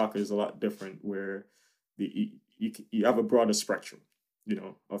requirements for soccer is a lot different. Where you have a broader spectrum,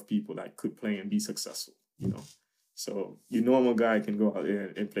 of people that could play and be successful. So your normal guy can go out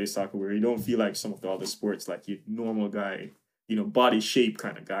there and play soccer, where you don't feel like some of the other sports, like your normal guy, body shape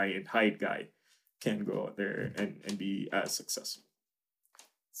kind of guy and height guy can go out there and be as successful.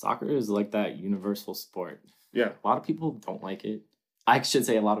 Soccer is like that universal sport. Yeah. A lot of people don't like it. I should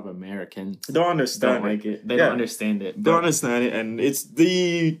say a lot of Americans don't understand like it. They don't understand it. Don't understand it, and it's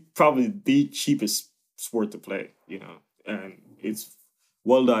probably the cheapest sport to play, and it's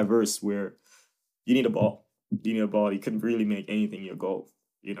well diverse, where you need a ball. You can really make anything your goal,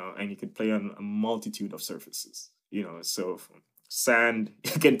 and you can play on a multitude of surfaces, so from sand,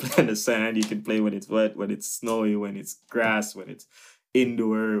 you can play on the sand, you can play when it's wet, when it's snowy, when it's grass, when it's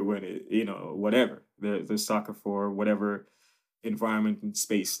indoor, when it, whatever. There's soccer for whatever environment and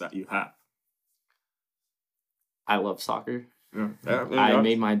space that you have. I love soccer. Yeah. I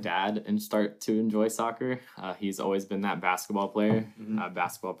made my dad and start to enjoy soccer. He's always been that basketball player,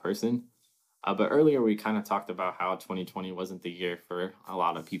 basketball person. But earlier we kind of talked about how 2020 wasn't the year for a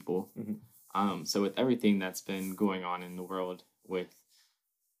lot of people. So with everything that's been going on in the world, with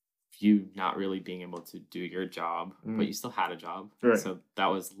you not really being able to do your job, but you still had a job. Right. So that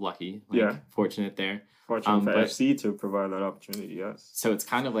was lucky. Yeah. Fortunate there. Fortunate for FC to provide that opportunity, yes. So it's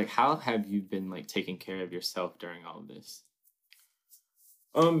kind of like, how have you been like taking care of yourself during all of this?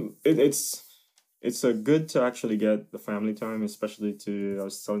 It's a good to actually get the family time, especially I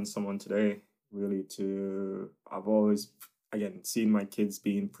was telling someone today, really I've always, again, seen my kids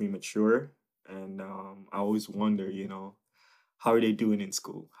being premature, and I always wonder, how are they doing in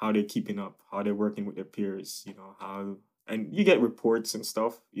school? How are they keeping up? How are they working with their peers? And you get reports and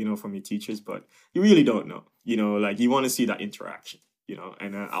stuff, from your teachers, but you really don't know, like you want to see that interaction,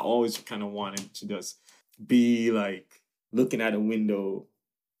 and I always kind of wanted to just be like looking at a window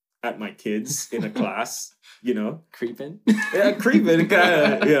at my kids in a class, Creeping? Yeah, creeping,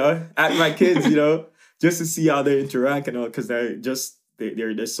 kind of, at my kids, just to see how they interact and all, because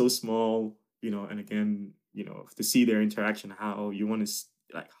they're so small, and again, to see their interaction, how you want to,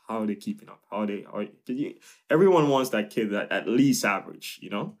 like, how they're keeping up, everyone wants that kid that at least average,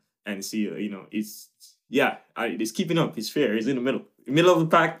 and see, it's keeping up, he's fair, he's in the middle of the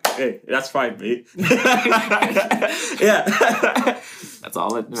pack, hey, that's fine, mate. Yeah. That's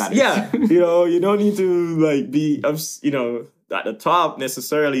all that matters. Yeah, you don't need to like be, at the top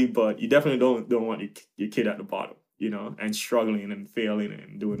necessarily, but you definitely don't want your kid at the bottom, and struggling and failing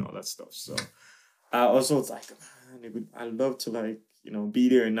and doing all that stuff. So also it's like, man, I'd love to like, be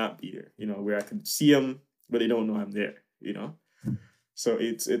there and not be there, where I can see them, but they don't know I'm there, So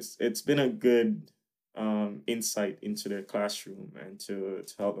it's been a good insight into their classroom, and to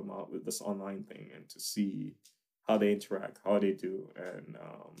help them out with this online thing, and to see how they interact, how they do, and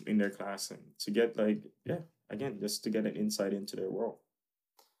in their class, and to get like, again, just to get an insight into their world.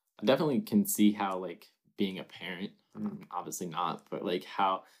 I definitely can see how like being a parent, Mm. obviously not, but like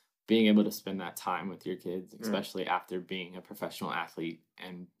how being able to spend that time with your kids, Yeah. especially after being a professional athlete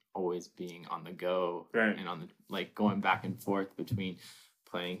and always being on the go Right. and on the like going back and forth between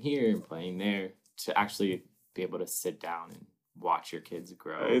playing here and playing there, to actually be able to sit down and watch your kids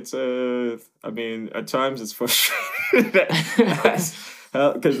grow. It's I mean, at times it's frustrating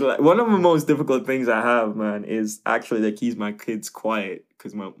because like, one of the most difficult things I have, man, is actually that keeps my kids quiet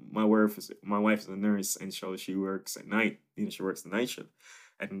because my wife is a nurse and so she works at night. You know, she works the night shift,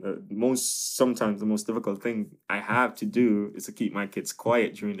 and sometimes the most difficult thing I have to do is to keep my kids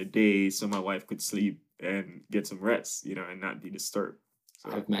quiet during the day so my wife could sleep and get some rest, you know, and not be disturbed. So,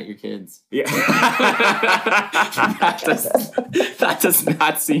 I've met your kids. yeah. that does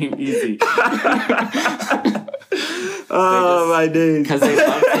not seem easy. Oh, my days. Because they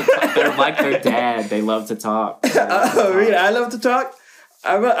love to talk. They're like their dad. They love to talk. Oh, really? I love to talk.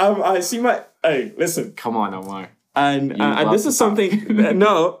 I see my. Hey, listen. Come on, Omar. And this is something.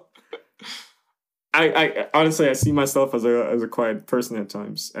 No. I honestly I see myself as a quiet person at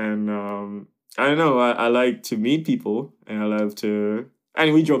times, and I don't know. I like to meet people, and I love to,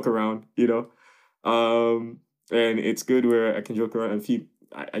 and we joke around, you know. And it's good where I can joke around and feel.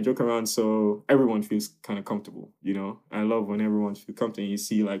 I joke around so everyone feels kind of comfortable, you know. I love when everyone feels comfortable. You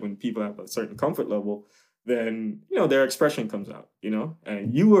see, like when people have a certain comfort level, then you know their expression comes out, you know.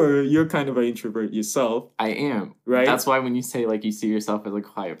 And you're kind of an introvert yourself. I am, right? That's why when you say like you see yourself as a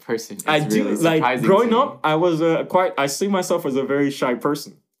quiet person, it's I do. really Like growing up, I was I see myself as a very shy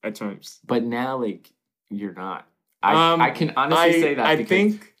person at times. But now, like you're not. I can honestly say that I because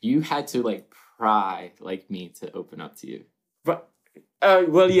think you had to like pry like me to open up to you. But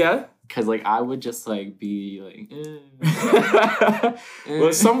well, yeah. Because like I would just like be like,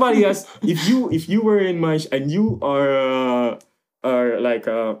 well, somebody else. If you were in my and you are like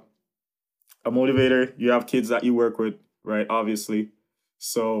a motivator, you have kids that you work with, right? Obviously,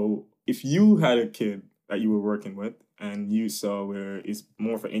 so if you had a kid that you were working with and you saw where is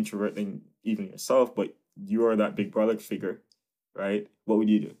more of an introvert than even yourself, but you are that big brother figure, right? What would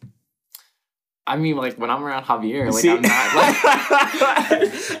you do? I mean, like when I'm around Javier, like See? I'm not like.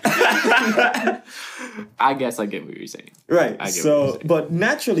 I guess I get what you're saying. Right. I get what you're So, saying. but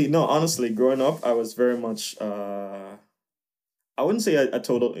naturally, no. Honestly, growing up, I was very much. I wouldn't say a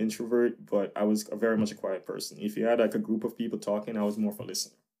total introvert, but I was very much a quiet person. If you had like a group of people talking, I was more of a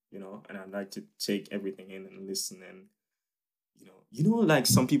listener, you know, and I like to take everything in and listen. And you know, like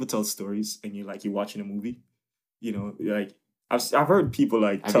some people tell stories, and you're watching a movie, you know, like I've heard people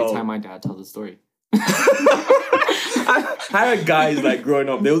like Every tell. time my dad tells a story. I had guys like growing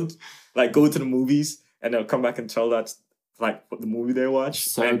up, they'll like go to the movies and they'll come back and tell that like what the movie they watched.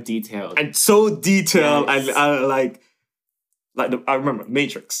 So detailed. And so detailed. Yes. And I remember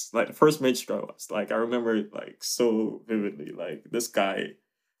Matrix, like the first Matrix I watched. Like I remember it like so vividly. Like this guy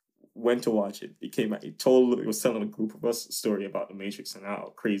went to watch it. He was telling a group of us a story about the Matrix and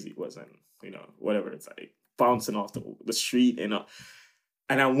how crazy it was, and you know, whatever, it's like bouncing off the street and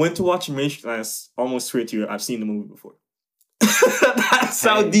I went to watch Matrix and I almost swear to you, I've seen the movie before. That's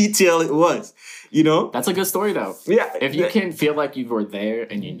how detailed it was, you know? That's a good story though. Yeah. If you can feel like you were there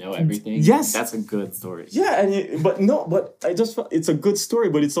and you know everything, yes, that's a good story. Yeah, but I just felt it's a good story,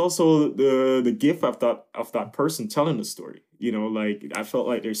 but it's also the gift of that person telling the story. You know, like I felt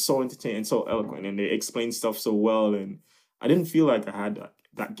like they're so entertaining and so eloquent, and they explain stuff so well, and I didn't feel like I had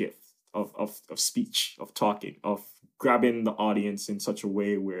that gift of speech, of talking, of grabbing the audience in such a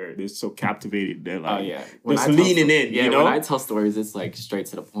way where they're so captivated. They're like, just leaning in. Yeah, you know? when I tell stories, it's like straight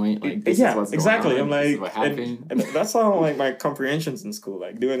to the point. Like, this is what's exactly. going on. I'm like, this is what happened. and that's how like my comprehensions in school,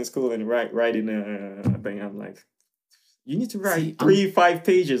 like doing in school and writing a thing. I'm like, you need to write 3-5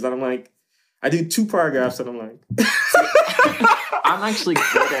 pages, and I'm like, I do 2 paragraphs, and I'm like, I'm actually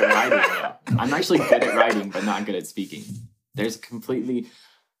good at writing. Though. I'm actually good at writing, but not good at speaking. There's completely,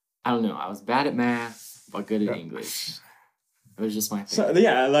 I don't know. I was bad at math, but good at English. It was just my thing. So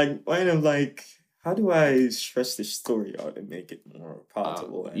yeah, like kind of like, how do I stress this story out and make it more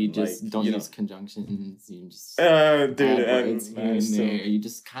palatable? You and just like, don't use conjunctions. You just dude, add words here and there. You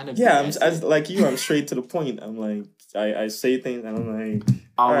just kind of as like you, I'm straight to the point. I'm like, I say things and I'm like,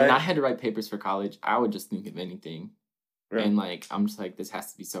 when I had to write papers for college, I would just think of anything, right. And like I'm just like, this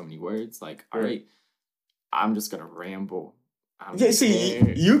has to be so many words. Like, all right, I'm just gonna ramble.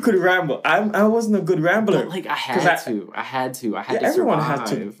 You could ramble. I wasn't a good rambler. But like I had to. I had to everyone survive. had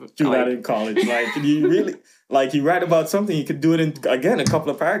to do that in college. Like you really, like you write about something, you could do it in again a couple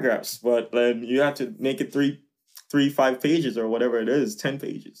of paragraphs, but then you have to make it 5 pages or whatever it is, 10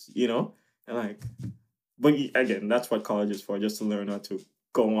 pages. You know, and like, but again, that's what college is for, just to learn how to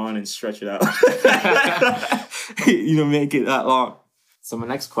go on and stretch it out. Make it that long. So my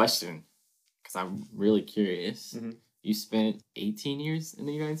next question, because I'm really curious, Mhm. you spent 18 years in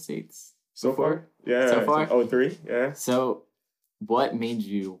the United States? So far? Yeah. So far? 03, yeah. So what made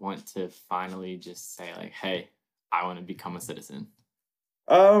you want to finally just say, like, hey, I want to become a citizen?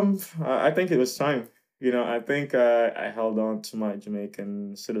 I think it was time. I think I held on to my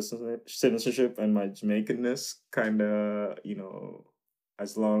Jamaican citizenship and my Jamaicanness kind of,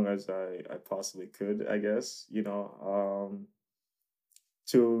 as long as I possibly could, I guess,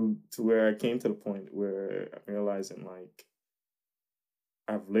 to where I came to the point where I'm realizing like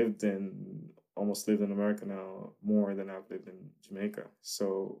I've almost lived in America now more than I've lived in Jamaica.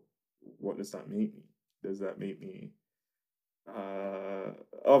 So what does that make me? Does that make me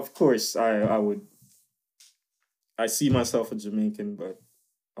of course I see myself a Jamaican, but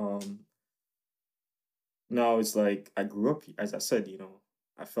now it's like I grew up, as I said,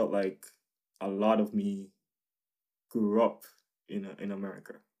 I felt like a lot of me grew up in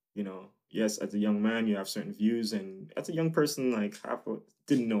America. Yes, as a young man, you have certain views, and as a young person, like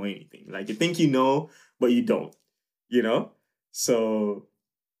didn't know anything. Like you think you know, but you don't. You know. So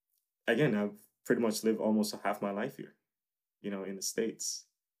again, I've pretty much lived almost half my life here. In the States.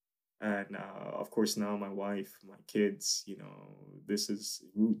 And of course, now my wife, my kids, this is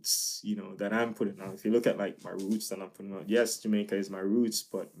roots, that I'm putting on. If you look at like my roots that I'm putting on, yes, Jamaica is my roots,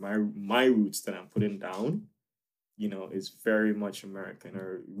 but my roots that I'm putting down, is very much American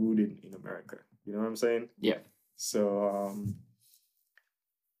or rooted in America. You know what I'm saying? Yeah. So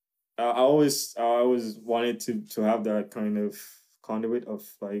I always wanted to have that kind of conduit of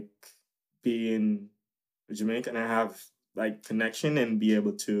like being Jamaican. I have like connection and be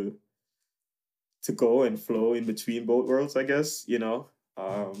able to go and flow in between both worlds, I guess,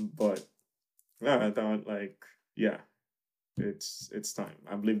 but yeah, I thought like, yeah, it's time.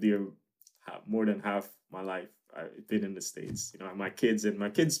 I've lived here more than half my life. I've been in the States, my kids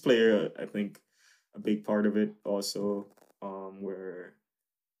play, I think, a big part of it also, where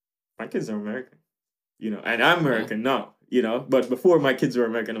my kids are American, and I'm American now, but before my kids were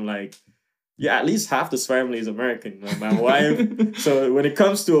American, I'm like, yeah, at least half this family is American. My wife. So when it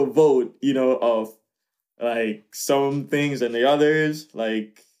comes to a vote, of like some things and the others,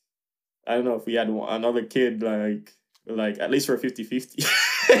 like, I don't know if we had another kid, like at least we're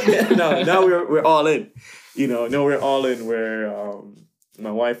 50-50. No, now we're all in. No, we're all in where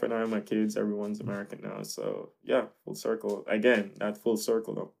my wife and I, my kids, everyone's American now. So yeah, full circle. Again, that full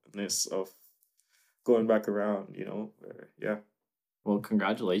circleness of going back around, where, yeah. Well,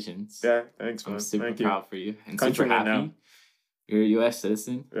 congratulations. Yeah, thanks, man. I'm super Thank proud for you and Countryman super happy. now. You're a U.S.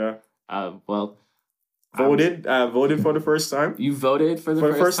 citizen. Yeah. Well, voted for the first time. You voted for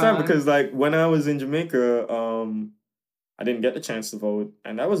the first time because like when I was in Jamaica, I didn't get the chance to vote,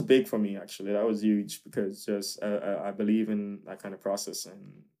 and that was big for me actually. That was huge because just I believe in that kind of process,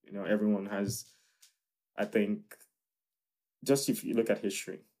 and everyone has, I think, just if you look at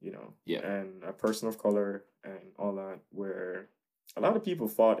history, Yeah. and a person of color and all that, where a lot of people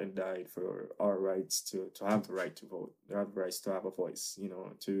fought and died for our rights to have the right to vote, to have the rights to have a voice,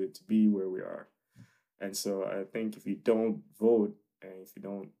 to be where we are. And so I think if you don't vote and if you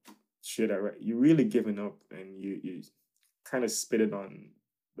don't share that right, you're really giving up, and you kind of spit it on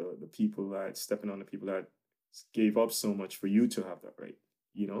the people stepping on the people that gave up so much for you to have that right,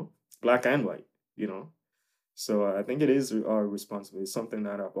 black and white, So I think it is our responsibility. It's something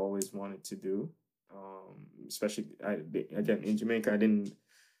that I've always wanted to do. Especially, again, in Jamaica, I didn't,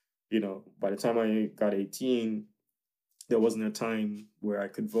 by the time I got 18, there wasn't a time where I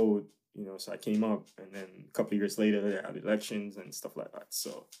could vote, so I came up, and then a couple of years later, they had elections and stuff like that.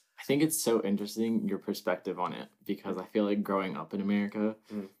 So I think it's so interesting, your perspective on it, because I feel like growing up in America,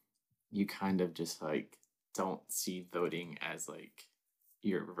 you kind of just like don't see voting as like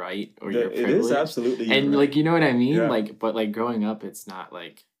your right or your privilege. It is absolutely, and right. Like, you know what I mean? Yeah. Like, but like growing up, it's not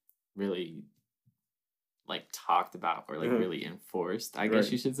like really like talked about or like really enforced, I guess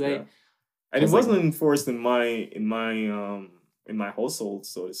you should say. Yeah. And it wasn't enforced in my household,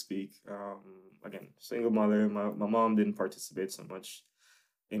 so to speak. Again, single mother, my mom didn't participate so much.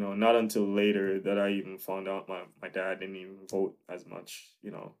 Not until later that I even found out my dad didn't even vote as much,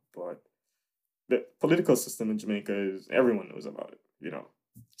 but the political system in Jamaica is, everyone knows about it,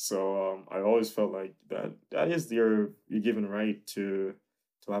 So I always felt like that is you're given right to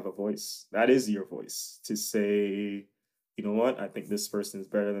have a voice. That is your voice to say, you know what, I think this person is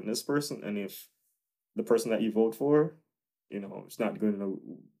better than this person, and if the person that you vote for, it's not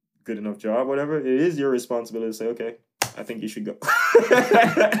good enough job, whatever, it is your responsibility to say, okay, I think you should go.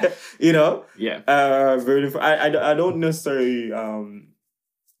 Yeah. I don't necessarily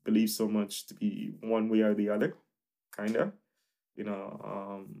believe so much to be one way or the other, kind of, you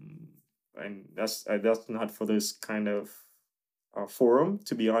know. And that's not for this kind of forum,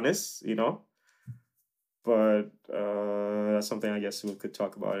 to be honest, you know. But that's something I guess we could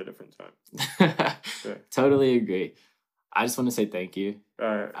talk about at a different time. Yeah. Totally agree. I just want to say thank you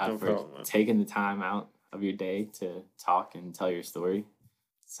No for problem, man. taking the time out of your day to talk and tell your story.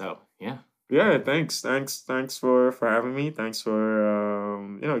 So, yeah. Yeah, thanks for having me. Thanks for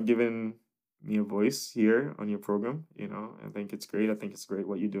giving me a voice here on your program. You know, I think it's great. I think it's great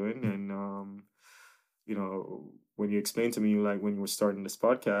what you're doing, and you know, when you explained to me like when you were starting this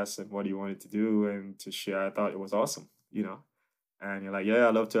podcast and what you wanted to do and to share, I thought it was awesome. You know, and you're like, yeah,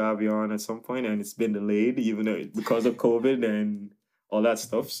 I'd love to have you on at some point, and it's been delayed even though because of COVID and all that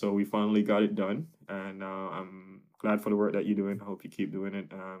stuff. So we finally got it done, and I'm glad for the work that you're doing. I hope you keep doing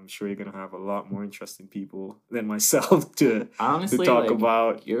it. I'm sure you're gonna have a lot more interesting people than myself to Honestly, talk like,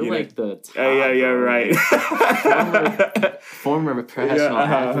 about. You're like the top, yeah, bro. right. Former professional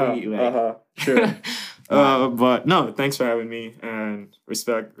athlete. Like. Sure. But no, thanks for having me, and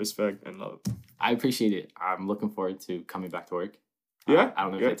respect, and love. I appreciate it. I'm looking forward to coming back to work. Yeah. I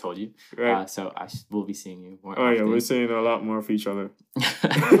don't know if I told you. Right. So we'll be seeing you more Oh, often. yeah, we're seeing a lot more of each other.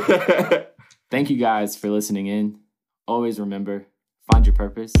 Thank you guys for listening in. Always remember, find your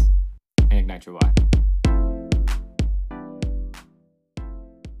purpose and ignite your why.